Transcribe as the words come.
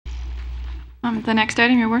The next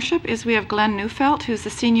item, Your Worship, is we have Glen Neufeldt, who's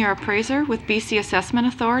the Senior Appraiser with BC Assessment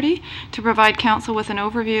Authority, to provide Council with an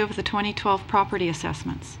overview of the 2012 property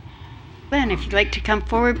assessments. Glen, if you'd like to come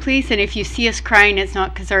forward, please. And if you see us crying, it's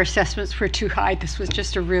not because our assessments were too high. This was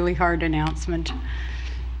just a really hard announcement.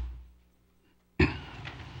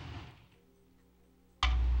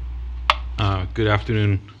 Good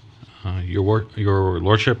afternoon, Your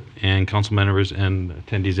Lordship and Council members and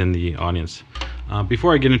attendees in the audience.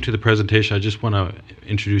 Before I get into the presentation, I just want to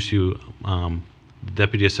introduce you the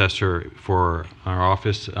Deputy Assessor for our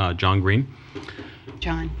office, John Green.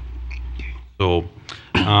 John. So,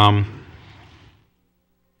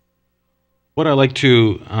 what I'd like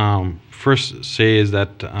to first say is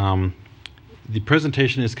that the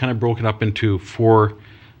presentation is kind of broken up into 4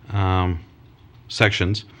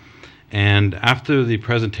 sections. And after the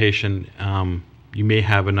presentation, you may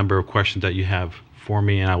have a number of questions that you have for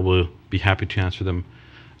me, and I will be happy to answer them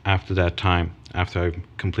after that time, after I've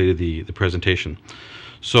completed the presentation.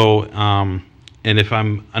 So, and if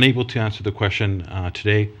I'm unable to answer the question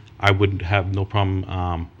today, I would have no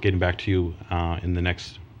problem getting back to you in the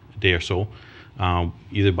next day or so,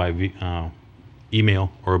 either by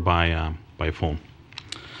email or by phone.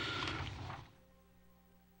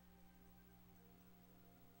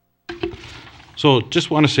 So just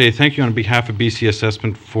want to say thank you on behalf of BC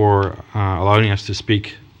Assessment for allowing us to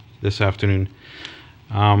speak this afternoon.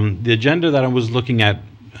 The agenda that I was looking at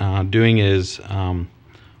doing is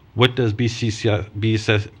what does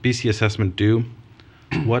BC Assessment do?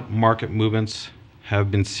 What market movements have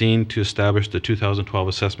been seen to establish the 2012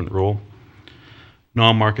 assessment role?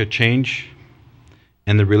 Non-market change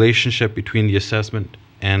and the relationship between the assessment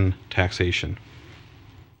and taxation.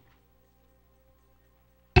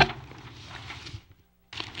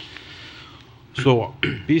 So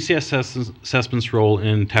BC Assessment's role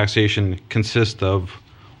in taxation consists of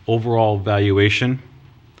overall valuation,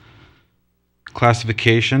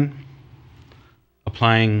 classification,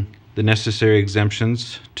 applying the necessary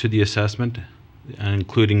exemptions to the assessment,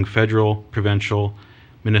 including federal, provincial,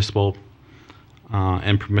 municipal,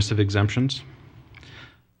 and permissive exemptions.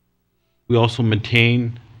 We also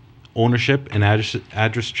maintain ownership and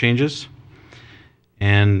address changes,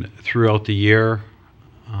 and throughout the year,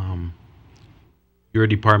 your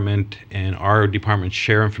department and our department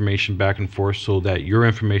share information back and forth so that your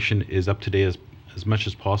information is up to date as much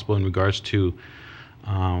as possible in regards to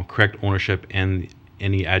correct ownership and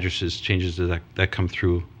any addresses changes that come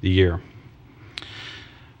through the year.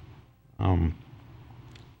 In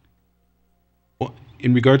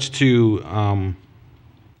regards to,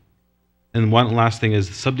 and one last thing is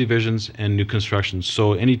subdivisions and new construction.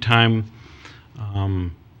 So anytime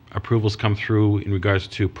approvals come through in regards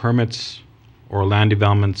to permits or land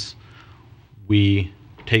developments, we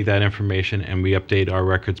take that information and we update our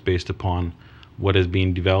records based upon what is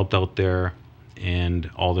being developed out there and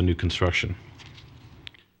all the new construction.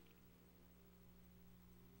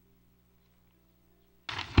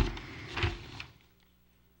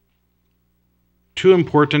 Two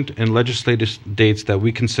important and legislative dates that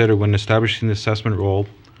we consider when establishing the assessment role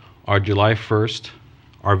are July 1st,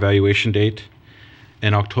 our valuation date,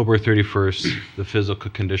 and October 31st, the physical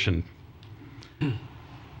condition.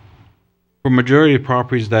 For majority of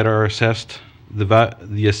properties that are assessed,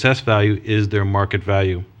 the assessed value is their market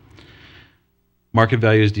value. Market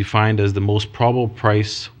value is defined as the most probable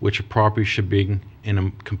price which a property should be in a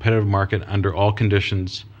competitive market under all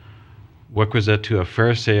conditions, requisite to a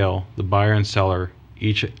fair sale, the buyer and seller,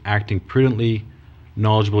 each acting prudently,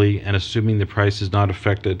 knowledgeably, and assuming the price is not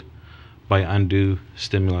affected by undue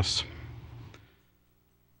stimulus.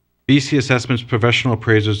 BC Assessment's professional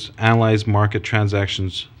appraisers analyze market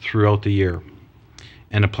transactions throughout the year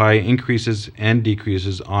and apply increases and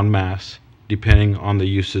decreases en masse depending on the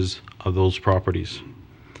uses of those properties.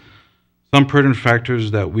 Some pertinent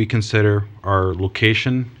factors that we consider are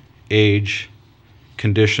location, age,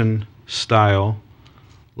 condition, style,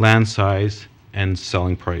 land size, and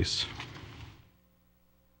selling price.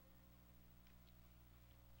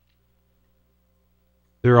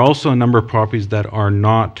 There are also a number of properties that are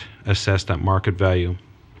not assessed at market value.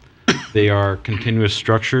 They are continuous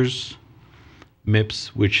structures, MIPS,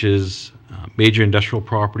 which is major industrial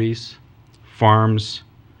properties, farms,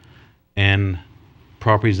 and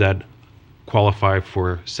properties that qualify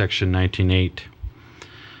for Section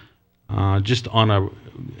 19.8. Just on a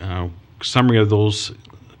summary of those,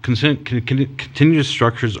 continuous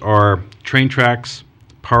structures are train tracks,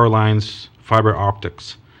 power lines, fiber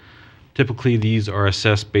optics. Typically, these are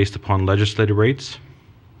assessed based upon legislative rates.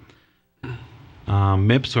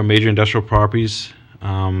 MIPS, or major industrial properties,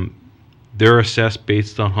 they're assessed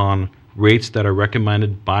based on rates that are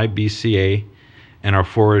recommended by BCA and are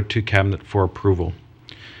forwarded to Cabinet for approval.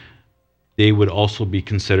 They would also be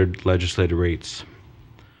considered legislative rates.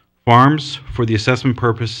 Farms, for the assessment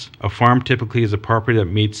purpose, a farm typically is a property that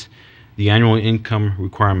meets the annual income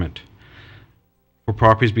requirement. For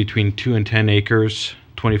properties between 2 and 10 acres,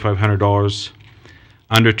 $2,500.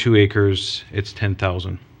 Under 2 acres, it's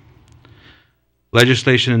 $10,000.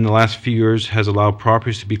 Legislation in the last few years has allowed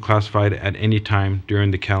properties to be classified at any time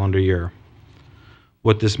during the calendar year.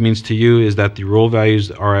 What this means to you is that the roll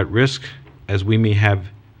values are at risk, as we may have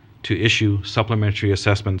to issue supplementary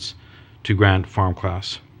assessments to grant farm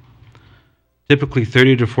class. Typically,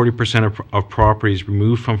 30 to 40% of properties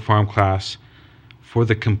removed from farm class for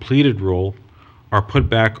the completed roll are put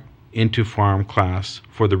back into farm class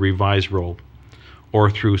for the revised roll or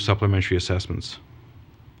through supplementary assessments.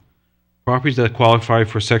 Properties that qualify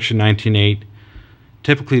for Section 19.8,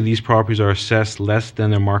 typically these properties are assessed less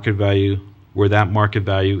than their market value, where that market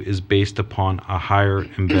value is based upon a higher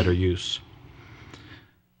and better use.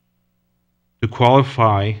 To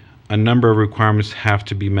qualify, a number of requirements have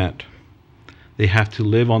to be met. They have to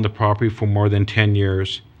live on the property for more than 10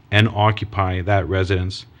 years and occupy that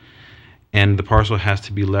residence, and the parcel has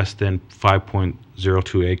to be less than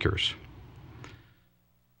 5.02 acres.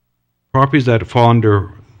 Properties that fall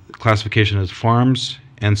under classification as farms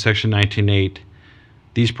and Section 19.8,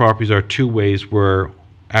 these properties are two ways where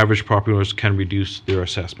average property owners can reduce their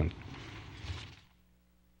assessment.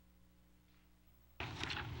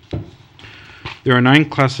 There are 9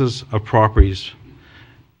 classes of properties,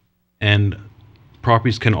 and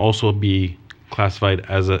properties can also be classified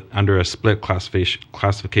as under a split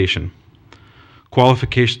classification.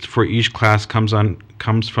 Qualifications for each class comes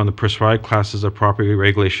from the prescribed classes of property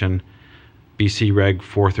regulation, BC Reg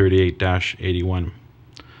 438-81.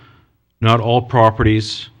 Not all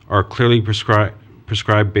properties are clearly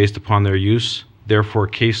prescribed based upon their use. Therefore,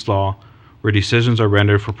 case law, where decisions are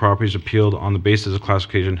rendered for properties appealed on the basis of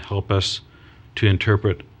classification, help us to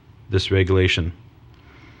interpret this regulation.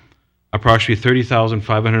 Approximately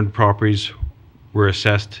 30,500 properties were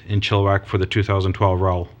assessed in Chilliwack for the 2012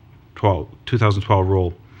 roll.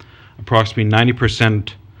 Approximately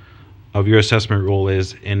 90% of your assessment roll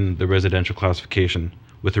is in the residential classification,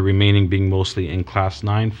 with the remaining being mostly in Class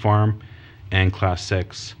 9 farm and Class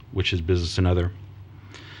 6, which is business and other.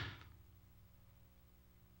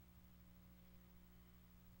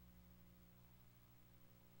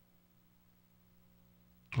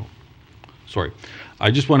 Sorry,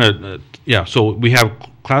 I just want to, so we have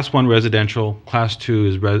Class 1 residential, Class 2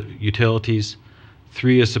 is utilities,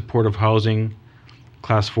 3 is supportive housing,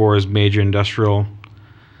 Class 4 is major industrial,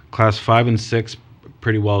 Class 5 and 6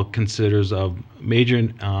 pretty well considers of major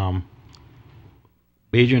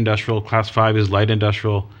industrial, Class 5 is light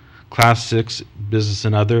industrial, Class 6 business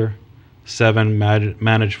and other, 7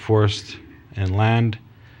 managed forest and land,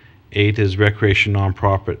 8 is recreation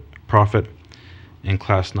non-profit, and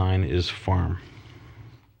Class 9 is farm.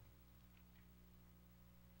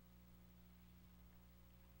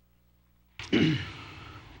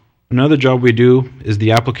 Another job we do is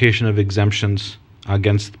the application of exemptions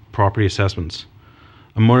against property assessments.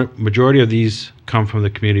 A majority of these come from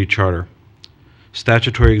the community charter.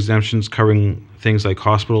 Statutory exemptions covering things like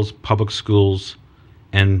hospitals, public schools,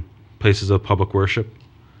 and places of public worship.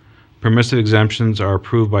 Permissive exemptions are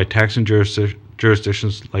approved by taxing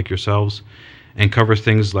jurisdictions like yourselves and cover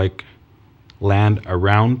things like land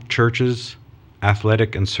around churches,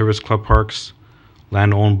 athletic and service club parks,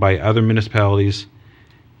 land owned by other municipalities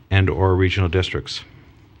and or regional districts.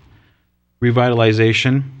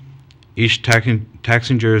 Revitalization. Each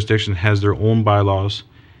taxing jurisdiction has their own bylaws,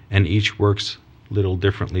 and each works little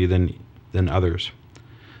differently than others.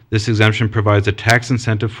 This exemption provides a tax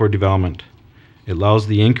incentive for development. It allows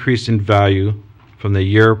the increase in value from the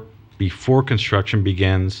year before construction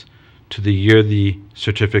begins to the year the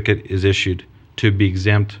certificate is issued to be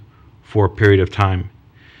exempt for a period of time.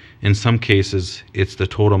 In some cases, it's the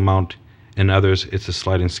total amount. In others, it's a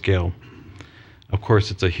sliding scale. Of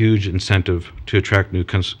course, it's a huge incentive to attract new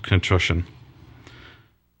construction.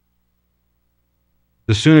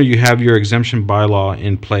 The sooner you have your exemption bylaw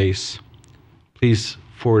in place, please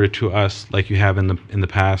forward it to us like you have in the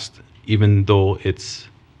past, even though it's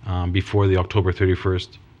before the October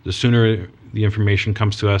 31st. The sooner the information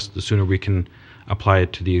comes to us, the sooner we can apply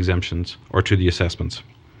it to the exemptions or to the assessments.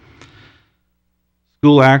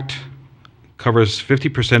 School Act covers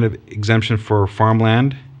 50% of exemption for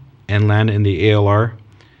farmland and land in the ALR.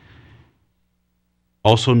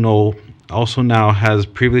 Also now has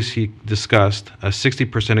previously discussed a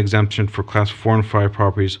 60% exemption for Class 4 and 5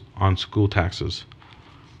 properties on school taxes.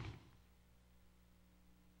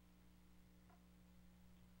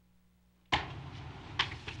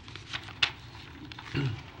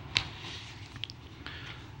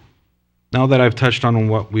 Now that I've touched on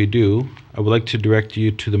what we do, I would like to direct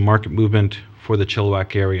you to the market movement for the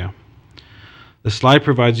Chilliwack area. The slide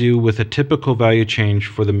provides you with a typical value change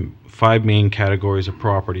for the 5 main categories of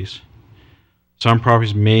properties. Some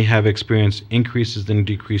properties may have experienced increases and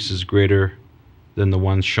decreases greater than the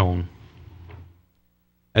ones shown.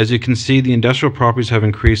 As you can see, the industrial properties have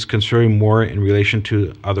increased considerably more in relation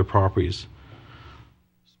to other properties.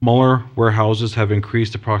 Smaller warehouses have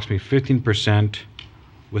increased approximately 15%,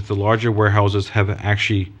 with the larger warehouses have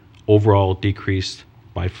actually overall decreased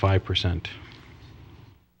by 5%.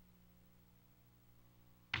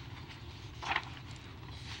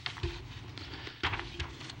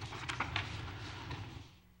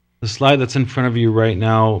 The slide that's in front of you right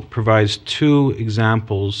now provides 2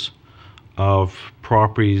 examples of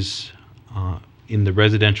properties in the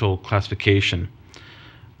residential classification.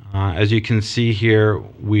 As you can see here,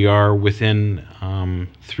 we are within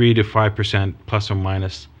 3 to 5% plus or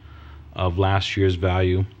minus of last year's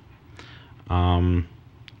value.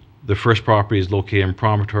 The first property is located in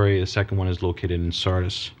Promontory, the second one is located in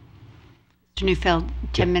Sardis. Mr. Neufeldt,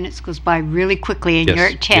 10 minutes goes by really quickly and Yes, you're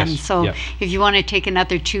at 10, yes, so yeah. if you want to take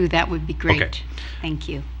another 2, that would be great. Okay. Thank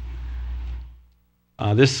you.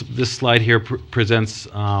 This slide here presents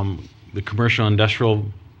the commercial and industrial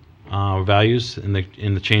values in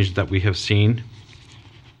the changes that we have seen.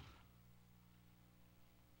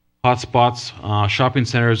 Hotspots, shopping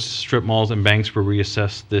centers, strip malls, and banks were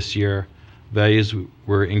reassessed this year. Values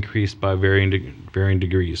were increased by varying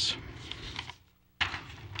degrees.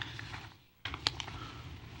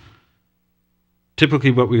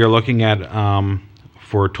 Typically, what we are looking at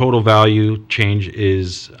for total value change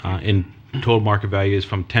is in total market value is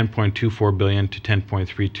from 10.24 billion to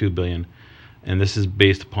 10.32 billion, and this is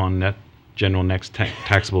based upon general net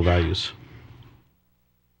taxable values.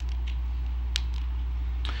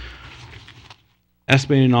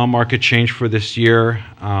 Estimated non-market change for this year,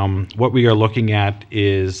 what we are looking at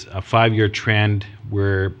is a 5-year trend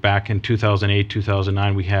where back in 2008,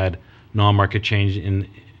 2009, we had non-market change in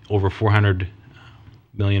over $400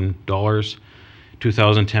 million.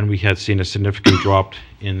 2010, we had seen a significant drop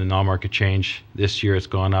in the non-market change. This year, it's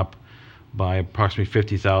gone up by approximately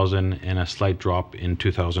 50,000 and a slight drop in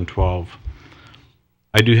 2012.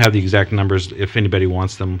 I do have the exact numbers. If anybody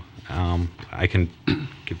wants them, I can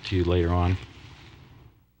give to you later on.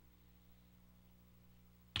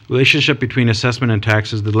 Relationship between assessment and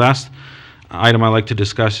taxes. The last item I'd like to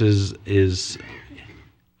discuss is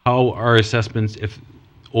how our assessments, if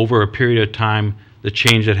over a period of time, the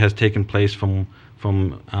change that has taken place from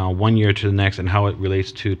one year to the next and how it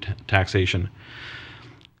relates to taxation.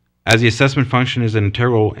 As the assessment function is an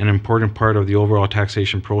integral and important part of the overall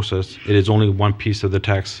taxation process, it is only one piece of the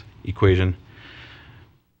tax equation.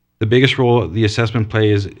 The biggest role the assessment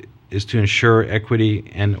plays is to ensure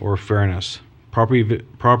equity and or fairness.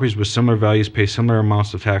 Properties with similar values pay similar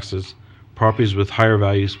amounts of taxes. Properties with higher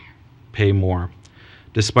values pay more.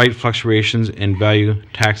 Despite fluctuations in value,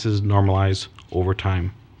 taxes normalize over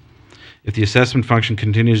time. If the assessment function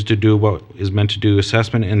continues to do what is meant to do,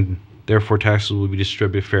 assessment and therefore taxes will be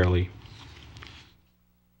distributed fairly.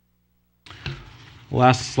 The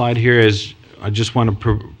last slide here is I just want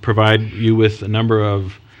to provide you with a number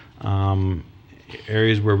of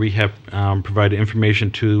areas where we have provided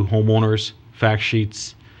information to homeowners, fact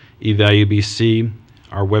sheets, eValue BC.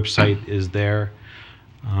 Our website is there.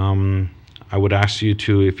 I would ask you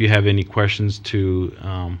to, if you have any questions,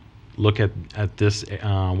 to look at this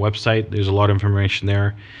website. There's a lot of information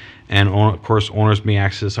there. And of course, owners may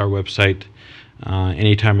access our website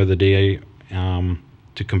any time of the day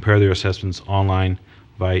to compare their assessments online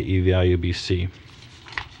via eValue BC.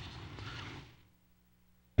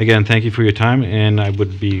 Again, thank you for your time, and I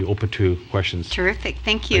would be open to questions. Terrific,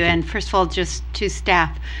 thank you. And first of all, just to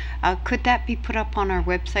staff, could that be put up on our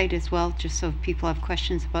website as well, just so if people have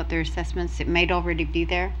questions about their assessments? It might already be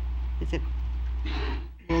there. Is it?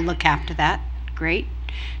 We'll look after that. Great,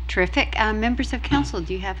 terrific. Members of council,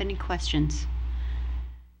 do you have any questions?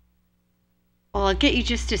 Well, I'll get you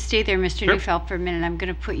just to stay there, Mr. Sure. Neufeldt, for a minute. I'm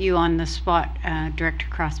going to put you on the spot, Director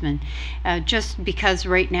Crossman. Just because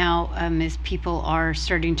right now, as people are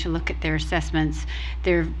starting to look at their assessments,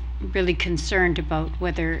 they're really concerned about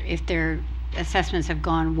whether if their assessments have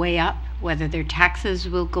gone way up, whether their taxes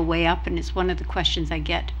will go way up, and it's one of the questions I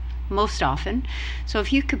get most often. So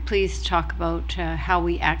if you could please talk about how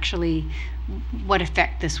we actually, what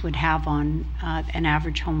effect this would have on an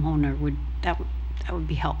average homeowner, that would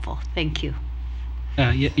be helpful. Thank you.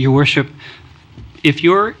 Your Worship, if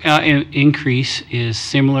your increase is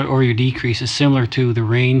similar or your decrease is similar to the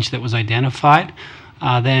range that was identified,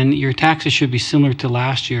 then your taxes should be similar to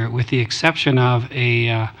last year, with the exception of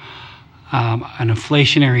an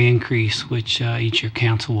inflationary increase, which each year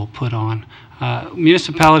council will put on.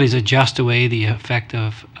 Municipalities adjust away the effect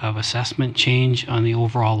of assessment change on the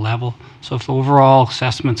overall level. So if the overall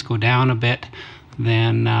assessments go down a bit,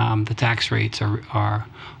 then the tax rates are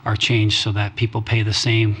changed so that people pay the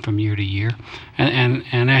same from year to year.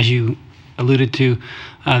 And as you alluded to,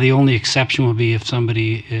 the only exception will be if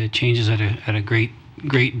somebody changes at a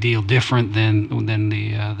great deal different than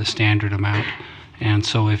the standard amount. And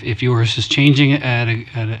so if yours is changing at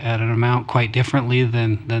an amount quite differently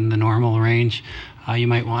than the normal range, you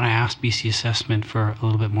might want to ask BC Assessment for a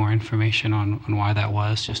little bit more information on why that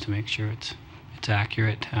was, just to make sure it's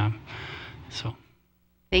accurate. So.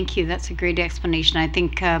 Thank you. That's a great explanation. I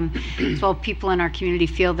think as well, people in our community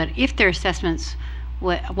feel that if their assessments,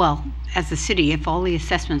 well, as a city, if all the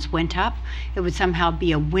assessments went up, it would somehow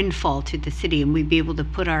be a windfall to the city, and we'd be able to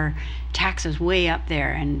put our taxes way up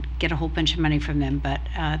there and get a whole bunch of money from them. But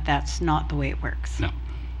that's not the way it works. No.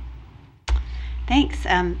 Thanks,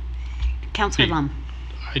 Councillor Lum.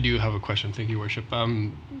 I do have a question. Thank you, Worship.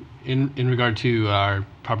 In regard to our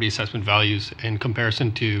property assessment values in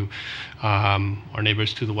comparison to our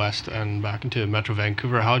neighbors to the west and back into Metro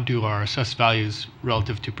Vancouver, how do our assessed values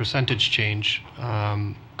relative to percentage change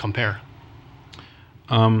compare?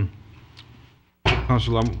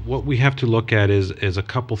 Councillor Lum, what we have to look at is a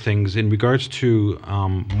couple things. In regards to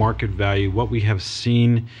market value, what we have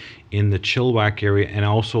seen in the Chilliwack area and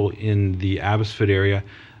also in the Abbotsford area,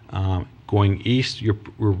 going east,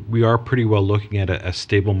 we are pretty well looking at a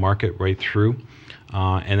stable market right through,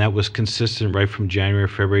 and that was consistent right from January,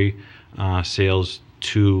 February sales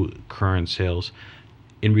to current sales.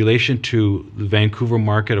 In relation to the Vancouver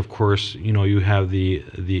market, of course, you have the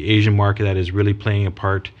Asian market that is really playing a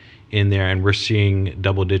part in there, and we're seeing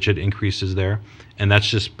double-digit increases there, and that's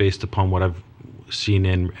just based upon what I've seen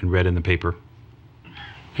and read in the paper.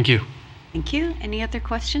 Thank you. Thank you. Any other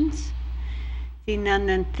questions? Seeing none,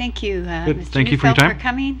 then thank you, Mr. Thank you for your Neufeldt, time. for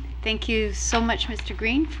coming. Thank you so much, Mr.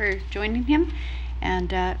 Green, for joining him. And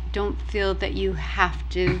don't feel that you have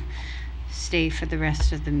to stay for the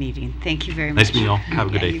rest of the meeting. Thank you very much. Nice meeting you all. Have a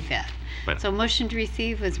good day. You bet. Bye. So motion to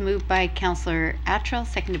receive was moved by Councillor Attrell,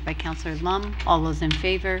 seconded by Councillor Lum. All those in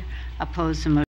favor, opposed, the motion